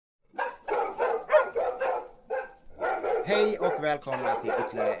Hej och välkomna till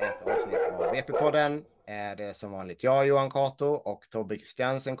ytterligare ett avsnitt av VP-podden. Det är som vanligt jag, Johan Kato, och Tobbe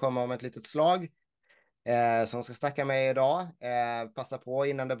Christiansen kommer om ett litet slag som ska snacka med idag. Passa på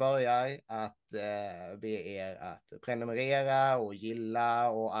innan det börjar att be er att prenumerera och gilla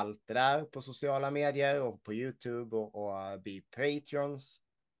och allt det där på sociala medier och på YouTube och bli Patreons.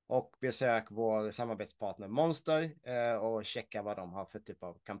 Och besök vår samarbetspartner Monster och checka vad de har för typ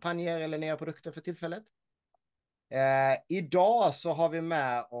av kampanjer eller nya produkter för tillfället. Idag så har vi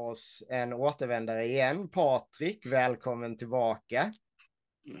med oss en återvändare igen, Patric. Välkommen tillbaka.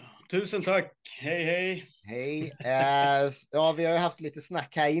 Tusen tack. Hej, hej. Hej. Ja, vi har ju haft lite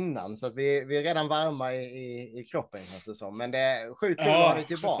snack här innan så att vi är redan varma i kroppen, känns det som. Men det är sjukt kul att ha dig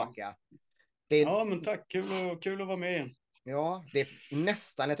Ja, för fan. tillbaka. Det är, Ja, men tack. Kul att vara med igen. ja, det är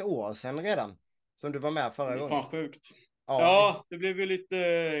nästan ett år sedan redan som du var med förra Det är gången. fan sjukt. Ja, Ja, det blev ju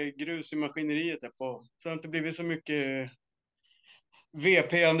lite grus i maskineriet här på. Så det har inte blivit så mycket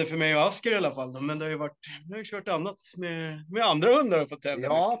VP-ande för mig och Asker i alla fall. Då. Men det har ju varit, jag har ju kört annat med andra hundar och fått tävla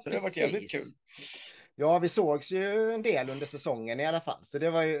ja, mycket. Så det har varit jävligt precis. kul. Ja, vi sågs ju en del under säsongen i alla fall, så det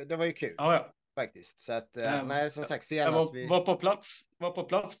var ju kul. Ja, ja. Faktiskt. Så att, Jag, nej, som sagt, jag senast vi... var på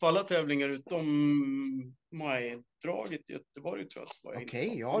plats på alla tävlingar utom majdraget i Göteborg tror jag att var jag inte Okej,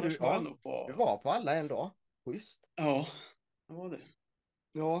 på. ja, Annars var jag nog du på, var på alla ändå. Schysst. ja, det var det.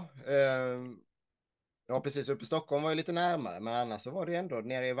 Ja, ja, precis. Uppe i Stockholm var ju lite närmare, men annars så var det ju ändå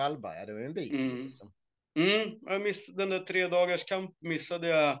nere i Vallberga. Det var ju en bit. Mm. Liksom. Den där 3 dagars kamp missade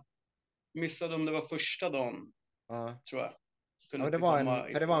jag. Missade om det var första dagen, Ja. tror jag. Ja, Kunde men det inte var en, komma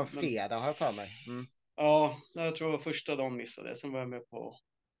för det var en ifrån. Men fredag, har jag för mig. Mm. ja, jag tror det var första dagen missade. Sen var jag med på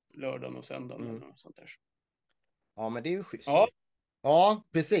lördagen och söndagen eller Mm. något sånt där. Ja, men det är ju schysst Ja, ju. Ja,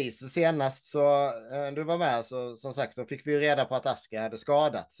 precis. Senast så du var med så som sagt, då fick vi ju reda på att Aska hade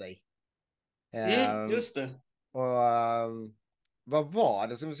skadat sig. Ehm, just det. och vad var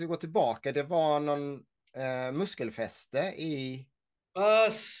det som vi ska gå tillbaka? Det var någon muskelfäste i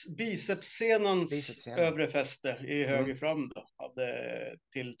Bicepssenans bicepssenan. övre fäste i höger Mm. fram då hade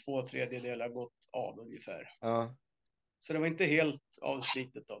till 2/3 gått av ungefär. Ja. Så det var inte helt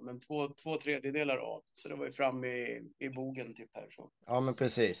avslitet då, men 2/3 av. Så det var ju fram i bogen typ här. Så Ja, men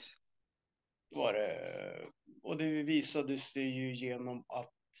precis. var det. Och det visade sig ju genom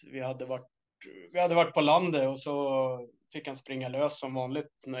att vi hade varit på landet och så fick han springa lös som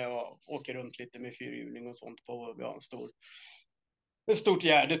vanligt när jag åker runt lite med fyrhjuling och sånt på. Vi har ett stort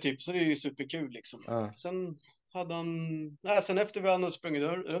gärde typ, så det är ju superkul liksom. Ja. Sen hade sen efter vi hade sprungit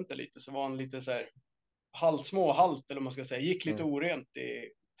runt lite så var han lite så här småhalt eller vad man ska säga, gick lite Mm. orent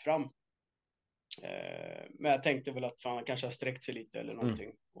fram. Men jag tänkte väl att fan, han kanske har sträckt sig lite eller Mm.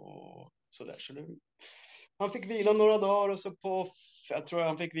 någonting och sådär. Han fick vila några dagar och så jag tror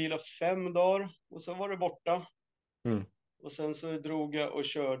han fick vila 5 dagar och så var det borta. Mm. Och sen så drog jag och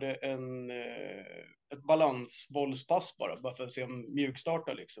körde ett balansbollspass bara för att se om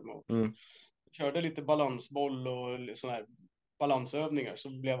mjukstarta liksom. Och Mm. körde lite balansboll och sådana här balansövningar så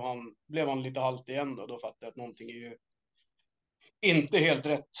blev han lite halt igen då fattade jag att någonting är ju inte helt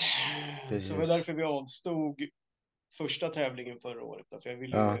rätt. Så det var Precis. därför vi avstod första tävlingen förra året. Då, för jag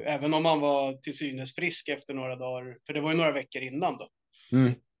ville ju, Ja. även om han var till synes frisk efter några dagar, för det var ju några veckor innan då.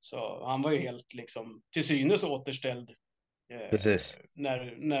 Mm. Så han var ju helt liksom till synes återställd Precis.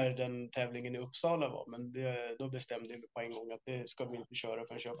 när den tävlingen i Uppsala var. Men då bestämde vi på en gång att det ska vi inte köra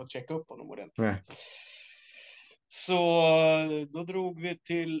förrän jag fått checka upp honom ordentligt. Nej. Så då drog vi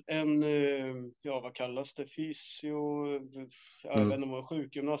till en, vad kallas det, fysio, jag vet inte om det var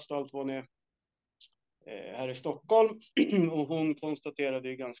sjukgymnast och allt vad ni här i Stockholm. Och hon konstaterade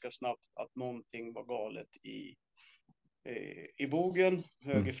ju ganska snabbt att någonting var galet i bogen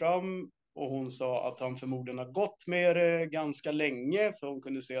höger fram. Och hon sa att han förmodligen har gått med det ganska länge. För hon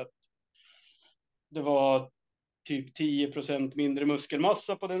kunde se att det var typ 10% mindre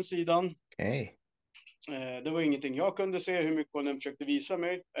muskelmassa på den sidan. Okej. Det var ingenting jag kunde se hur mycket hon än försökte visa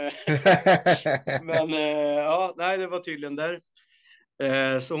mig. Men nej, det var tydligen där.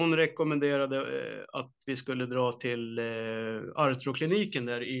 Så hon rekommenderade att vi skulle dra till artrokliniken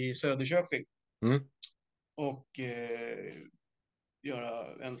där i Söderköping. Mm. Och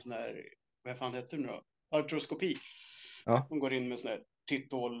göra en sån här, vad fan heter det nu då? Artroskopi. Ja. Hon går in med sån här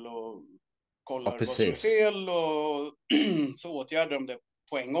titthål och Ja, kollar vad som är precis. fel och så åtgärdar de det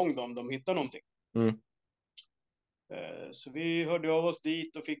på en gång då, om de hittar någonting. Mm. Så vi hörde av oss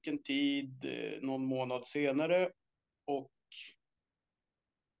dit och fick en tid någon månad senare och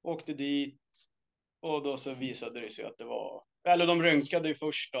åkte dit och då så visade det sig att det var, eller de röntgade ju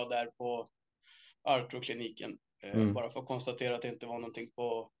först då där på artrokliniken bara för att konstatera att det inte var någonting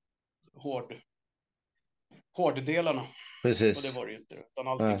på hårddelarna. Och det Precis. var det ju inte. Utan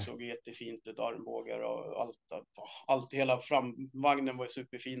allting Nej. såg jättefint ut. Armbågar och allt. Hela framvagnen var ju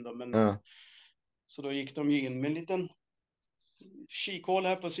superfin då. Men, Ja. så då gick de ju in med en liten kikhål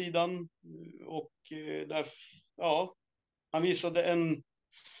här på sidan. Och där, ja, han visade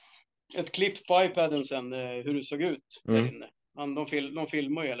ett klipp på iPaden sen hur det såg ut där Mm. inne. De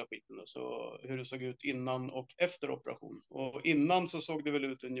filmade ju hela skiten och så hur det såg ut innan och efter operation. Och innan så såg det väl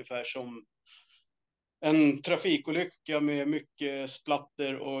ut ungefär som en trafikolycka med mycket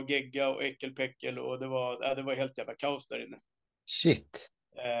splatter och gegga och äckelpäckel och det var helt jävla kaos där inne. Shit.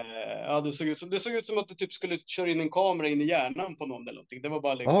 Ja, det såg ut som att du typ skulle köra in en kamera in i hjärnan på någon eller någonting. Det var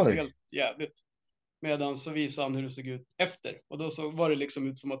bara liksom Oj. helt jävligt. Medan så visade han hur det såg ut efter. Och då så var det liksom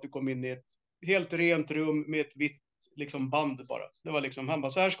ut som att du kom in i ett helt rent rum med ett vitt liksom band bara. Det var liksom, han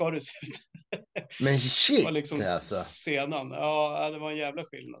bara, så här ska det se ut. Men Det var shit liksom alltså. senan. Ja, det var en jävla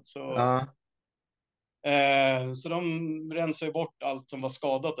skillnad. Ja. Så de rensar bort allt som var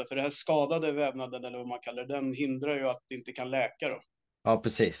skadat där, för det här skadade vävnaden eller vad man kallar det, den hindrar ju att det inte kan läka då. Ja,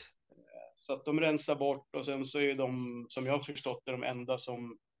 precis. Så att de rensar bort och sen så är de, som jag har förstått det, de enda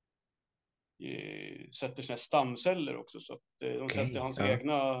som sätter sina stamceller också. Så att de sätter Okej. hans Ja.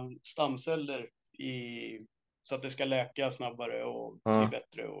 egna stamceller så att det ska läka snabbare och bli Ja.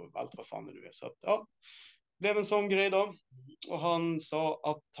 bättre och allt vad fan det nu är. Så att ja, det blev en sån grej då. Och han sa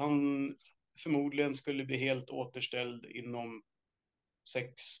att han förmodligen skulle bli helt återställd inom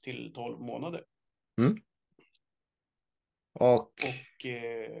 6 till 12 månader. Mm. Och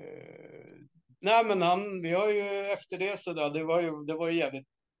nej men vi har ju efter det så där, det var ju jävligt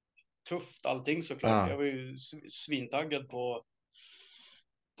tufft allting såklart. ja. Jag var ju svintaggad på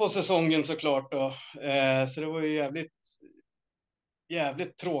säsongen såklart då. Så det var ju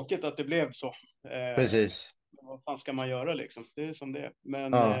jävligt tråkigt att det blev så. Precis. Vad fan ska man göra liksom? Det är som det är.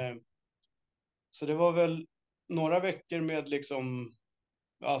 Men Ja. så det var väl några veckor med liksom,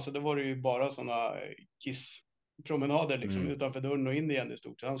 alltså det var det ju bara sådana kisspromenader liksom Mm. utanför dörren och in igen i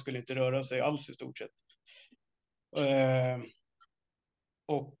stort sett. Han skulle inte röra sig alls i stort sett.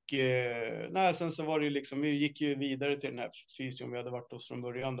 Nej, sen så var det ju liksom, vi gick ju vidare till den här fysion vi hade varit hos från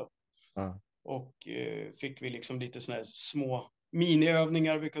början då. Ja. Och fick vi liksom lite såna här små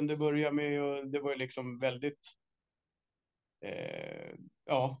miniövningar vi kunde börja med och det var ju liksom väldigt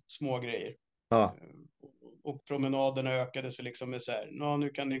ja, små grejer. Ja. Och promenaderna ökades för liksom med så här, nu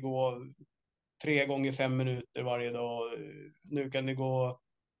kan ni gå 3 gånger 5 minuter varje dag. Nu kan ni gå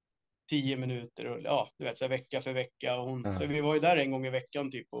 10 minuter och ja, du vet så här, vecka för vecka. Ja. Så vi var ju där en gång i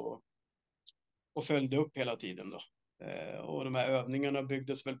veckan typ och följde upp hela tiden då. Och de här övningarna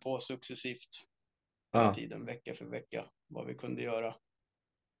byggdes väl på successivt hela Ja. tiden, vecka för vecka, vad vi kunde göra.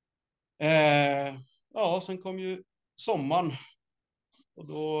 Ja, sen kom ju sommaren och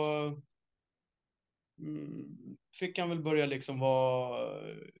då fick han väl börja liksom vara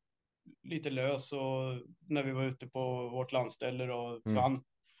lite lös och när vi var ute på vårt landställe och Mm.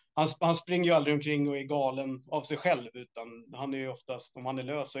 han springer ju aldrig omkring och är galen av sig själv utan han är ju oftast, om han är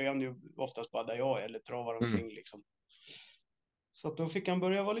lös så är han ju oftast bara där jag är eller travar omkring liksom. Så att då fick han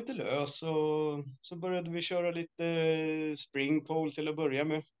börja vara lite lös och så började vi köra lite springpole till att börja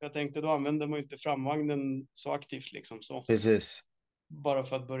med. Jag tänkte då använder man ju inte framvagnen så aktivt liksom så. Precis. Bara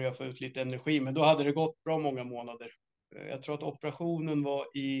för att börja få ut lite energi. Men då hade det gått bra många månader. Jag tror att operationen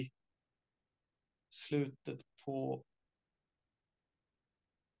var i slutet på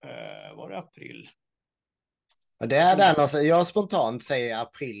var det april? Och det är den, alltså, jag spontant säger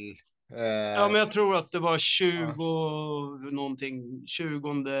april. Ja, men jag tror att det var 20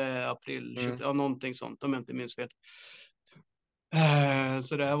 april, 20, ja, någonting sånt, om jag inte minns fel.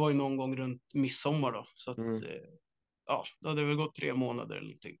 Så det här var ju någon gång runt midsommar då. Så att, ja, då hade det väl gått 3 månader eller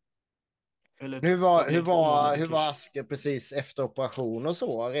någonting. Eller två månader Hur var kanske. Aske precis efter operation och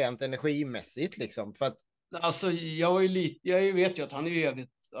så, rent energimässigt liksom? För att, alltså, jag vet ju att han är jävligt,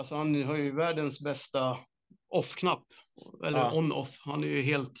 alltså han har ju världens bästa off-knapp, eller on-off. Han är ju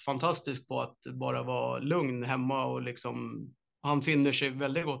helt fantastisk på att bara vara lugn hemma och liksom, han finner sig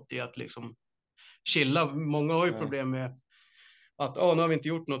väldigt gott i att liksom chilla. Många har ju problem med att nu har vi inte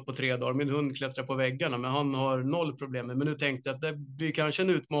gjort något på 3 dagar, min hund klättrar på väggarna, men han har 0 problem. Men nu tänkte jag att det blir kanske en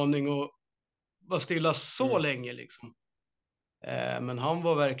utmaning att vara stilla så länge liksom. Men han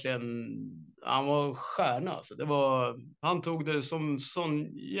var stjärna alltså. Han tog det som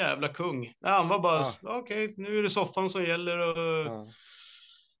sån jävla kung. Han var bara, okej, nu är det soffan som gäller. Och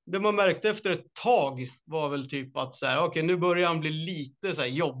det man märkte efter ett tag var väl typ att så här, okej, nu börjar han bli lite så här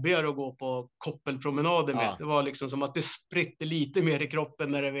jobbigare att gå på koppelpromenader med. Det var liksom som att det spritte lite mer i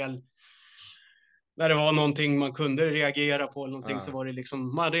kroppen när det väl när det var någonting man kunde reagera på eller någonting, så Ja. var det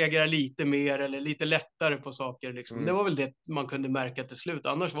liksom, man reagerar lite mer eller lite lättare på saker liksom. Det Mm. var väl det man kunde märka till slut.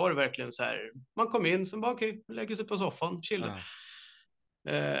 Annars var det verkligen så här, man kom in, sen bara okej, lägger sig på soffan, chillar.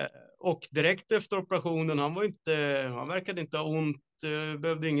 Ja. Och direkt efter operationen, han verkade inte ha ont,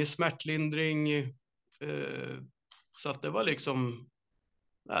 behövde ingen smärtlindring. Så att det var liksom,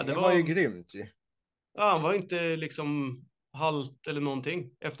 ja, det Det var ju var, grymt ju. ja, han var inte liksom halt eller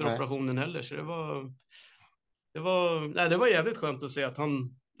någonting efter Nej. operationen heller. Så det var jävligt skönt att se att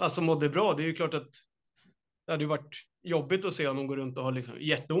han alltså mådde bra. Det är ju klart att det hade ju varit jobbigt att se honom gå runt och ha liksom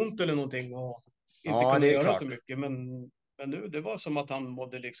jätteont eller någonting och inte Ja, kunna det är göra så klart. mycket. Men nu, det var som att han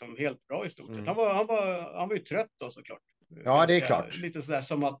mådde liksom helt bra i stort sett. Mm. Han var ju trött då såklart. Ja, det är klart. Lite sådär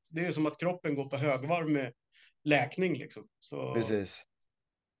som att, det är som att kroppen går på högvarv med läkning liksom. Så Precis.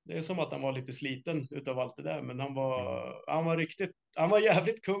 det är som att han var lite sliten utav allt det där. Men Mm. han var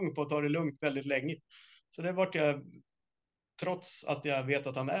jävligt kung på att ta det lugnt väldigt länge. Så det vart jag, trots att jag vet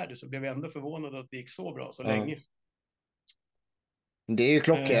att han är det, så blev jag ändå förvånad att det gick så bra så Ja. länge. Det är ju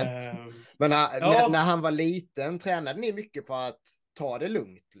klockrent. Eh, Men när ja, han var liten, tränade ni mycket på att ta det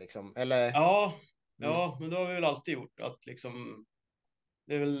lugnt liksom? Eller? ja, Mm. ja, men det har vi väl alltid gjort. Att liksom,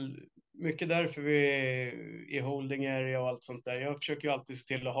 det är väl mycket därför vi är i holding area och allt sånt där. Jag försöker ju alltid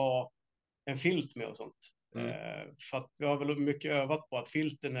se till att ha en filt med och sånt. Mm. För att vi har väl mycket övat på att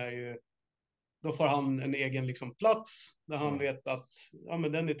filten är ju, då får han en egen liksom plats där han Ja. vet att ja,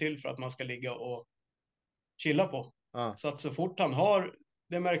 men den är till för att man ska ligga och chilla på. Ja. Så att så fort han har,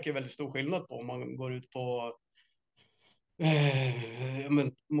 det märker jag väldigt stor skillnad på om man går ut på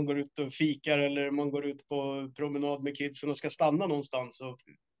men man går ut och fikar eller man går ut på promenad med kidsen och ska stanna någonstans och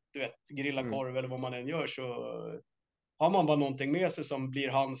du vet, grilla Mm. korv eller vad man än gör, så har man bara någonting med sig som blir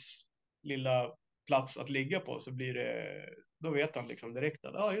hans lilla plats att ligga på, så blir det, då vet han liksom direkt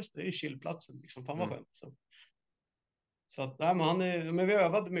att ja, just det är chillplatsen liksom, fan vad Mm. skönt. Så att, nej, men vi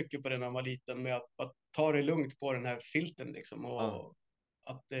övade mycket på det när han var liten med att ta det lugnt på den här filten liksom, Ja. och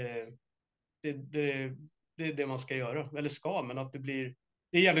att det, det, det är det man ska göra, eller ska, men att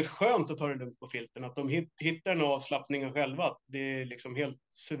det är jävligt skönt att ta det lugnt på filten, att de hittar en avslappning själva, att det är liksom helt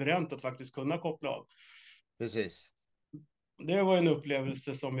suveränt att faktiskt kunna koppla av. Precis. Det var en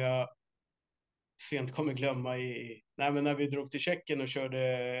upplevelse som jag sent kommer glömma nej, men när vi drog till Tjeckien och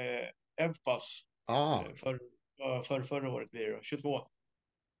körde Evpass Ja. förra året blir det då, 22.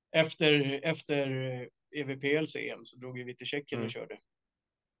 Efter EVPLs EM så drog vi till Tjeckien och Mm. körde.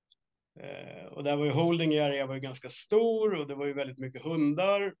 Och där var ju holding area var ju ganska stor och det var ju väldigt mycket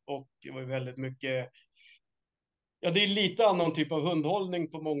hundar och det var ju väldigt mycket, ja, det är lite annan typ av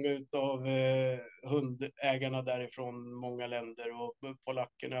hundhållning på många av hundägarna därifrån många länder, och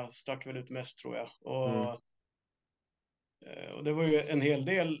polackerna stack väl ut mest tror jag. Mm. Och det var ju en hel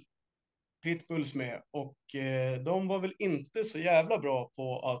del pitbulls med, och de var väl inte så jävla bra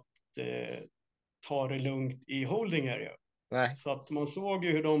på att ta det lugnt i holding area. Nej. Så att man såg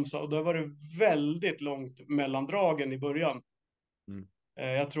ju hur de sa, och då var det väldigt långt mellan dragen i början. Mm.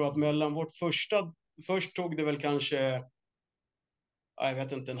 Jag tror att mellan först tog det väl kanske, jag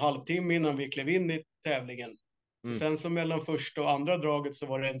vet inte, en halvtimme innan vi klev in i tävlingen. Och Mm. sen så mellan första och andra draget så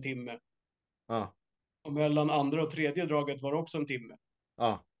var det en timme. Ja. Och mellan andra och tredje draget var det också en timme.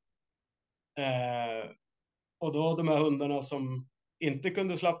 Ja. Och då de här hundarna som inte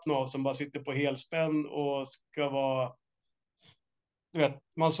kunde slappna av, som bara sitter på helspänn och ska vara, du vet,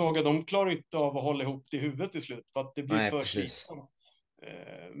 man såg att de klarar inte av att hålla ihop till huvudet till slut för att det blir Nej, för precis. slitsamt.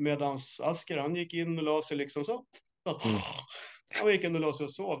 Medans Asker, han gick in och la sig liksom så. Mm. Han gick in och la sig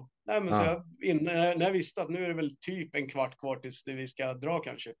och sov. Nej, men så Ja. när jag visste att nu är det väl typ en kvart kvar tills vi ska dra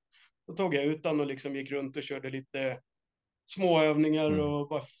kanske. Då tog jag ut den och liksom gick runt och körde lite småövningar Mm. och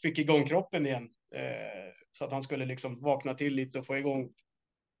bara fick igång kroppen igen. Så att han skulle liksom vakna till lite och få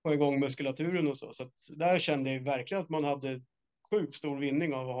igång muskulaturen och så. Så att där kände jag verkligen att man hade sjukt stor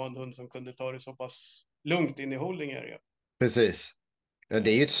vinning av att ha en hund som kunde ta det så pass lugnt in i holding area. Precis. Ja,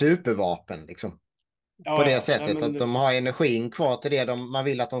 det är ju ett supervapen liksom. På Ja, det ja, nej, sättet att men de har energin kvar till det man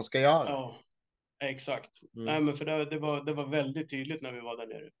vill att de ska göra. ja, exakt. Mm. Nej, men för det var väldigt tydligt när vi var där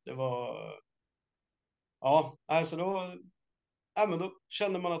nere. Det var, ja, alltså då, ja, men då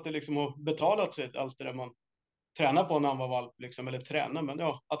kände man att det liksom har betalat sig, allt det där man träna på när han var valp, liksom, eller träna, men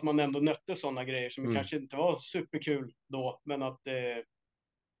ja, att man ändå nötte sådana grejer som Mm. kanske inte var superkul då, men att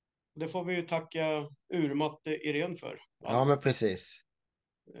det får vi ju tacka Urmatte Irene för. Ja, men precis.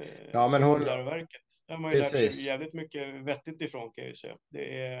 Ja, men Och hon... hundläroverket. Där har man ju lärt sig Precis. jävligt mycket vettigt ifrån, kan jag ju säga.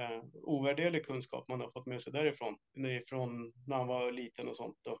 Det är ovärderlig kunskap man har fått med sig därifrån, från när han var liten och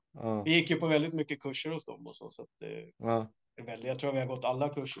sånt. Och Ja. vi gick ju på väldigt mycket kurser hos dem och så att Ja. Jag tror vi har gått alla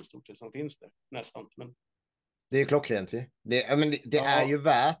kurser i stort sett som finns där, nästan. Men, Det är ju klockrent ju. Det är ju ja,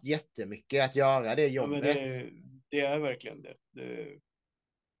 värt jättemycket att göra det ja, men jobbet. det är verkligen det.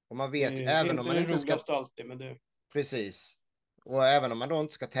 Och man Det vet ju, är även om inte man det inte ska... roligaste alltid, men det... Precis. Och även om man då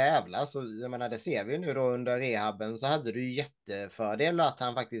inte ska tävla, så jag menar, det ser vi nu då under rehaben, så hade du ju jättefördel att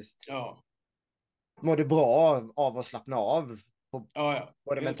han faktiskt Ja, mådde bra av att slappna av. ja,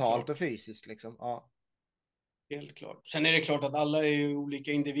 Både helt mentalt klart. och fysiskt liksom. Ja, Helt klart. Sen är det klart att alla är ju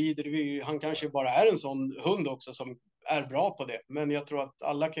olika individer. Han kanske bara är en sån hund också som är bra på det. Men jag tror att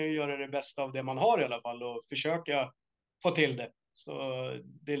alla kan ju göra det bästa av det man har i alla fall och försöka få till det. Så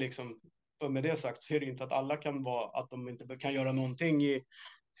det är liksom, och med det sagt så är det inte att alla kan vara, att de inte kan göra någonting i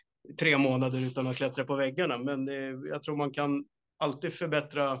 3 månader utan att klättra på väggarna. Men jag tror man kan alltid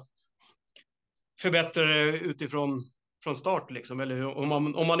förbättra det utifrån från start liksom. Eller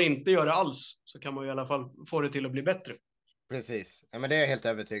om man inte gör det alls så kan man i alla fall få det till att bli bättre. precis. Ja, men det är jag helt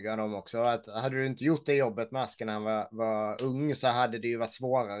övertygad om också. Att hade du inte gjort det jobbet med asken när han var ung, så hade det ju varit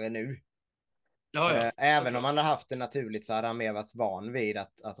svårare nu. Ja, ja, Även om såklart. han hade haft det naturligt, så hade han mer varit van vid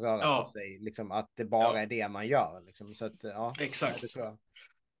att röra på Ja, sig. Liksom, att det bara ja, är det man gör. Liksom. Så att, ja, nej, det exakt. tror jag.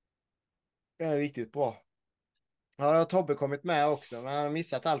 Det är riktigt bra. Ja, då har Tobbe kommit med också, men han har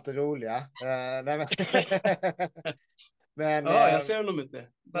missat allt det roliga. Nej, men, men Ja, jag ser honom inte.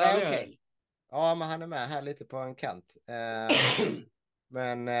 Var nej, han är här. okej. Ja, men han är med här lite på en kant.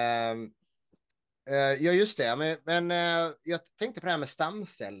 Men ja, just det. Men jag tänkte på det här med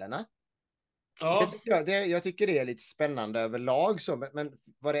stamcellerna. Det Ja, tycker jag tycker det är lite spännande överlag. Så, men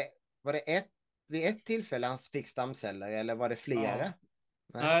var det vid ett tillfälle han fick stamceller, eller var det flera? ja.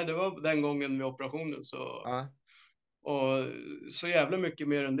 Nej. Nej, det var den gången vid operationen så. Ja. Och så jävla mycket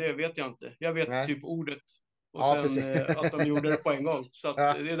mer än det vet jag inte. Jag vet Nej. typ ordet och Ja, sen precis. att de gjorde det på en gång. Så att det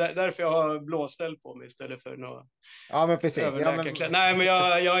Ja. är därför jag har blåställ på mig istället för något Ja, men precis. Ja, men... överläkarkläder. Nej, men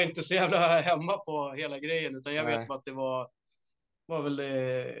jag är inte så jävla hemma på hela grejen utan jag vet Nej. bara att det var väl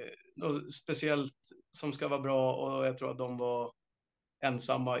något speciellt som ska vara bra och jag tror att de var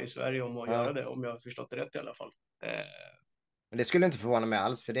ensamma i Sverige om att göra Ja. det, om jag har förstått det rätt i alla fall. Men det skulle inte förvåna mig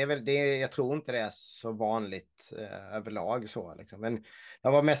alls, för det är väl det, jag tror inte det är så vanligt överlag så liksom. Men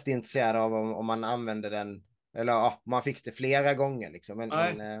jag var mest intresserad av om man använde den, eller ja, om man fick det flera gånger liksom.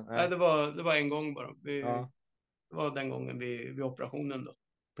 Nej, nej Nej. det var en gång bara. Ja, Det var den gången vid operationen då.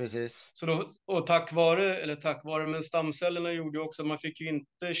 precis. Så då, och tack vare, men stamcellerna gjorde ju också att man fick ju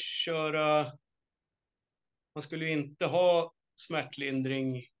inte köra, man skulle ju inte ha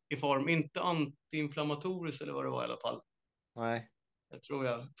smärtlindring i form, inte antiinflammatoriskt eller vad det var i alla fall. Nej, Jag tror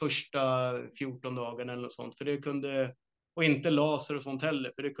första 14 dagarna eller något sånt, för det kunde, och inte laser och sånt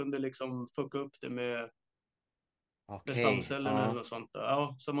heller, för det kunde liksom fucka upp det med okej. stamcellerna eller Ja, något sånt.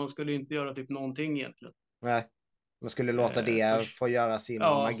 Ja, så man skulle inte göra typ någonting egentligen. nej. Man skulle låta det få göra sin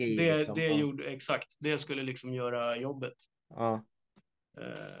Ja, magi liksom. det Ja, gjorde exakt. Det skulle liksom göra jobbet. ja,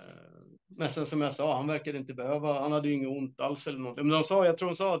 Men sen som jag sa, han verkade inte behöva, han hade ju inget ont alls eller något. Men jag tror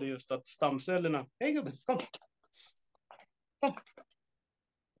de sa det just att stamcellerna, hej gubben, kom,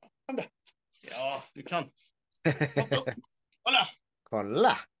 kom där. Ja, du kan. Upp. Kolla!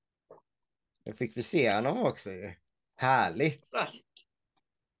 kolla! Nu fick vi se honom också ju. Härligt. Där.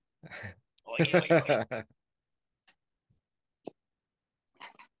 Oj, oj, oj.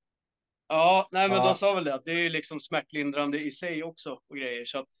 Ja, nej men de Ja, sa väl det att det är liksom smärtlindrande i sig också och grejer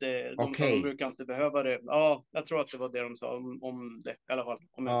så att de sa de okej. brukar inte behöva det. Ja, jag tror att det var det de sa om det i alla fall,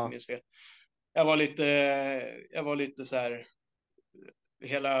 om jag inte Ja, minns fel. Jag var lite så här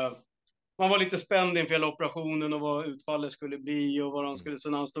hela man var lite spänd inför hela operationen och vad utfallet skulle bli och vad de skulle, så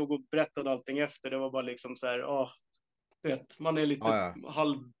när han stod och berättade allting efter, det var bara liksom så här, ja, vet, man är ja, lite ja.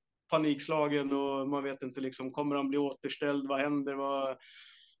 halv panikslagen och man vet inte liksom, kommer han bli återställd, vad händer,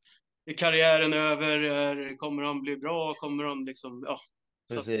 är karriären över, kommer han bli bra, kommer han liksom, ja.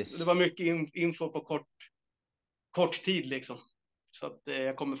 Så att det Precis. var mycket info på kort tid liksom. Så att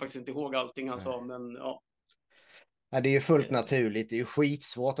jag kommer faktiskt inte ihåg allting han sa, men ja. Ja, det är ju fullt Eh, naturligt. Det är ju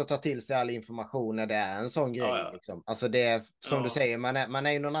skitsvårt att ta till sig all information när det är en sån ja, grej. ja, Liksom. Alltså det är, som du ja. säger, man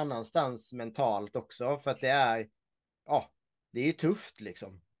är ju någon annanstans mentalt också. För att det är, ja, det är ju tufft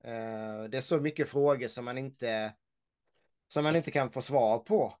liksom. Det är så mycket frågor som man inte kan få svar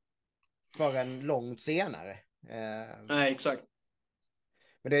på förrän långt senare. Nej, exakt.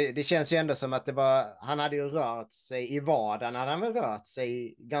 Men det känns ju ändå som att han hade ju rört sig i vardagen. Hade han väl rört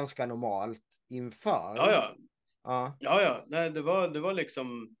sig ganska normalt Ja, inför. ja. Ja, Ja, ja. Nej, det var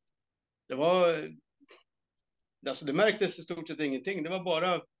liksom, det var, alltså det märktes i stort sett ingenting. Det var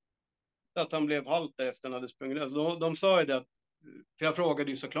bara att han blev halt efter han hade sprungit lös. De sa ju det, för jag frågade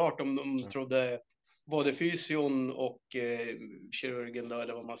ju såklart om de trodde både fysion och kirurgen då,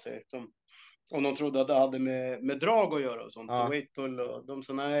 eller vad man säger. Om de trodde att det hade med drag att göra och sånt. Och Ja. weightpull, och de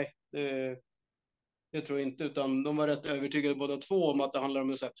sa nej, det tror jag inte. Utan de var rätt övertygade båda två om att det handlar om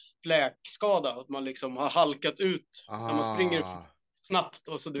en sån här fläkskada. Att man liksom har halkat ut när man springer snabbt.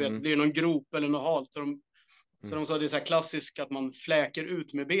 Och så du vet, blir det någon grop eller något halt. Så de sa det är så här klassiskt att man fläker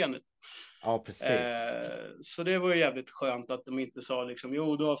ut med benet. Ja, precis. Så det var ju jävligt skönt att de inte sa liksom,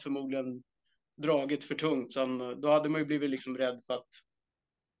 jo, du har förmodligen dragit för tungt. Sen, då hade man ju blivit liksom rädd för att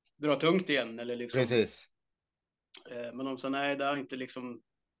dra tungt igen. Eller liksom, Precis. men de sa nej, det är inte liksom,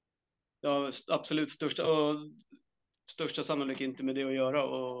 det har absolut största sannolikhet inte med det att göra.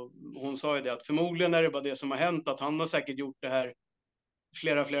 Och hon sa ju det att förmodligen är det bara det som har hänt, att han har säkert gjort det här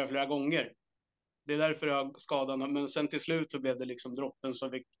flera gånger. Det är därför jag skadan, men sen till slut så blev det liksom droppen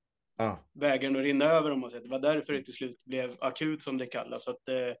som fick vägen att rinna över, om man säger. Det var därför det till slut blev akut, som det kallas,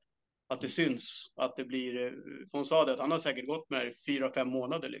 att det syns, att det blir, hon sa det att han har säkert gått med 4-5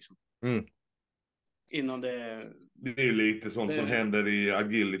 månader liksom. Innan det... Det är lite sånt som händer i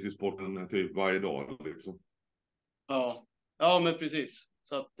agility-sporten typ varje dag liksom. Ja, men precis.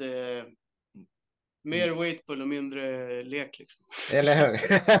 Så att mer weightpull och mindre lek liksom. Eller hur?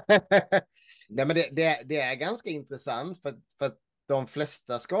 Nej, men det är ganska intressant för att de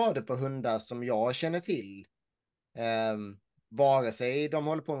flesta skador på hundar som jag känner till, vare sig de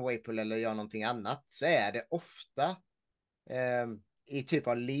håller på med weightpull eller gör någonting annat, så är det ofta i typ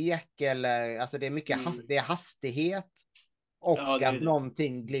av lek, eller alltså det är mycket det är hastighet och att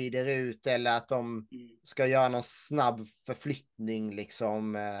någonting glider ut, eller att de ska göra någon snabb förflyttning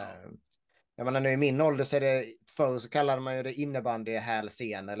liksom. Jag menar, nu i min ålder så är det, förr så kallade man ju det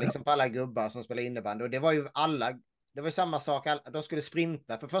innebandy-hälsenor liksom på alla gubbar som spelar innebandy, och det var ju det var ju samma sak, de skulle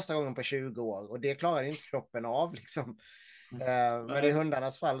sprinta för första gången på 20 år och det klarade inte kroppen av liksom. Men i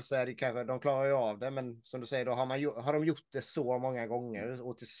hundarnas fall så är det kanske, de klarar ju av det, men som du säger, då har de gjort det så många gånger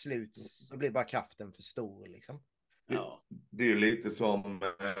och till slut så blir bara kraften för stor liksom. Det är ju lite som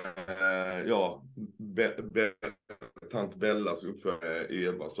tant Bellas uppför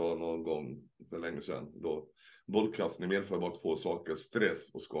Eva sa någon gång för länge sedan, då bollkastning medför bara 2 saker: stress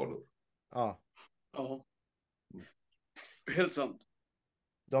och skador. Ja. Helt sant.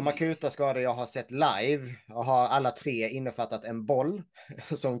 De akuta skador jag har sett live har alla 3 innefattat en boll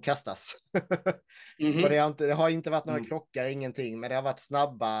som kastas. Och det har inte varit några krockar, ingenting, men det har varit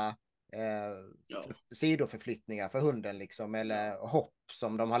snabba sidoförflyttningar för hunden liksom, eller hopp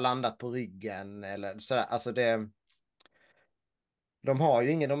som de har landat på ryggen eller sådär. Alltså de har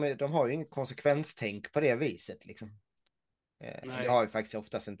ju ingen konsekvenstänk på det viset liksom. Det har ju faktiskt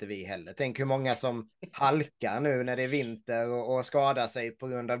oftast inte vi heller. Tänk hur många som halkar nu när det är vinter och skadar sig på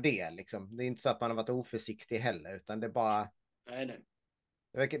grund av det liksom. Det är inte så att man har varit oförsiktig heller, utan det är bara... Nej.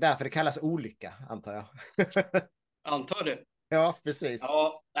 Det är därför det kallas olycka, antar jag. Antar det. Ja, precis.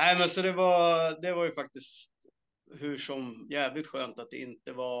 Ja, nej, men så det var ju faktiskt hur som jävligt skönt att det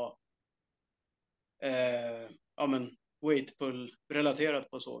inte var weightpull relaterat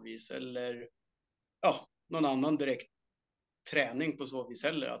på så vis, eller någon annan direkt träning på så vis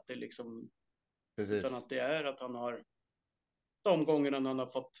heller, att det liksom, utan att det är att han har de gångerna han har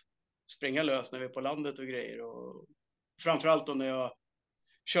fått springa lös när vi är på landet och grejer, och framförallt då när jag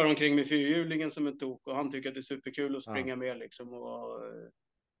kör omkring med fyrhjulingen som en tok och han tycker att det är superkul att springa med liksom, och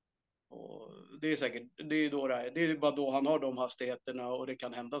det är säkert, det är bara då han har de hastigheterna och det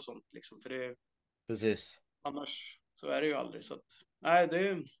kan hända sånt liksom, för det precis. Annars så är det ju aldrig, så att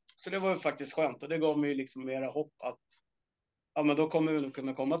så det var ju faktiskt skönt, och det gav mig liksom mera hopp att men då kommer vi nog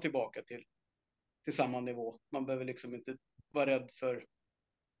kunna komma tillbaka till samma nivå. Man behöver liksom inte vara rädd för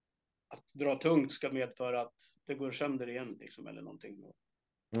att dra tungt ska medföra att det går sönder igen liksom, eller någonting.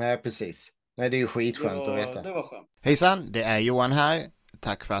 Nej, precis. Nej, det är ju skitskönt att veta. Det var skönt. Hejsan, det är Johan här.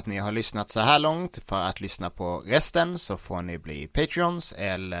 Tack för att ni har lyssnat så här långt. För att lyssna på resten så får ni bli Patreons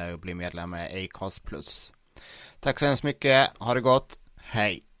eller bli medlemmar i Acast Plus. Tack så hemskt mycket. Ha det gott.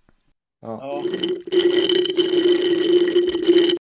 Hej. Ja.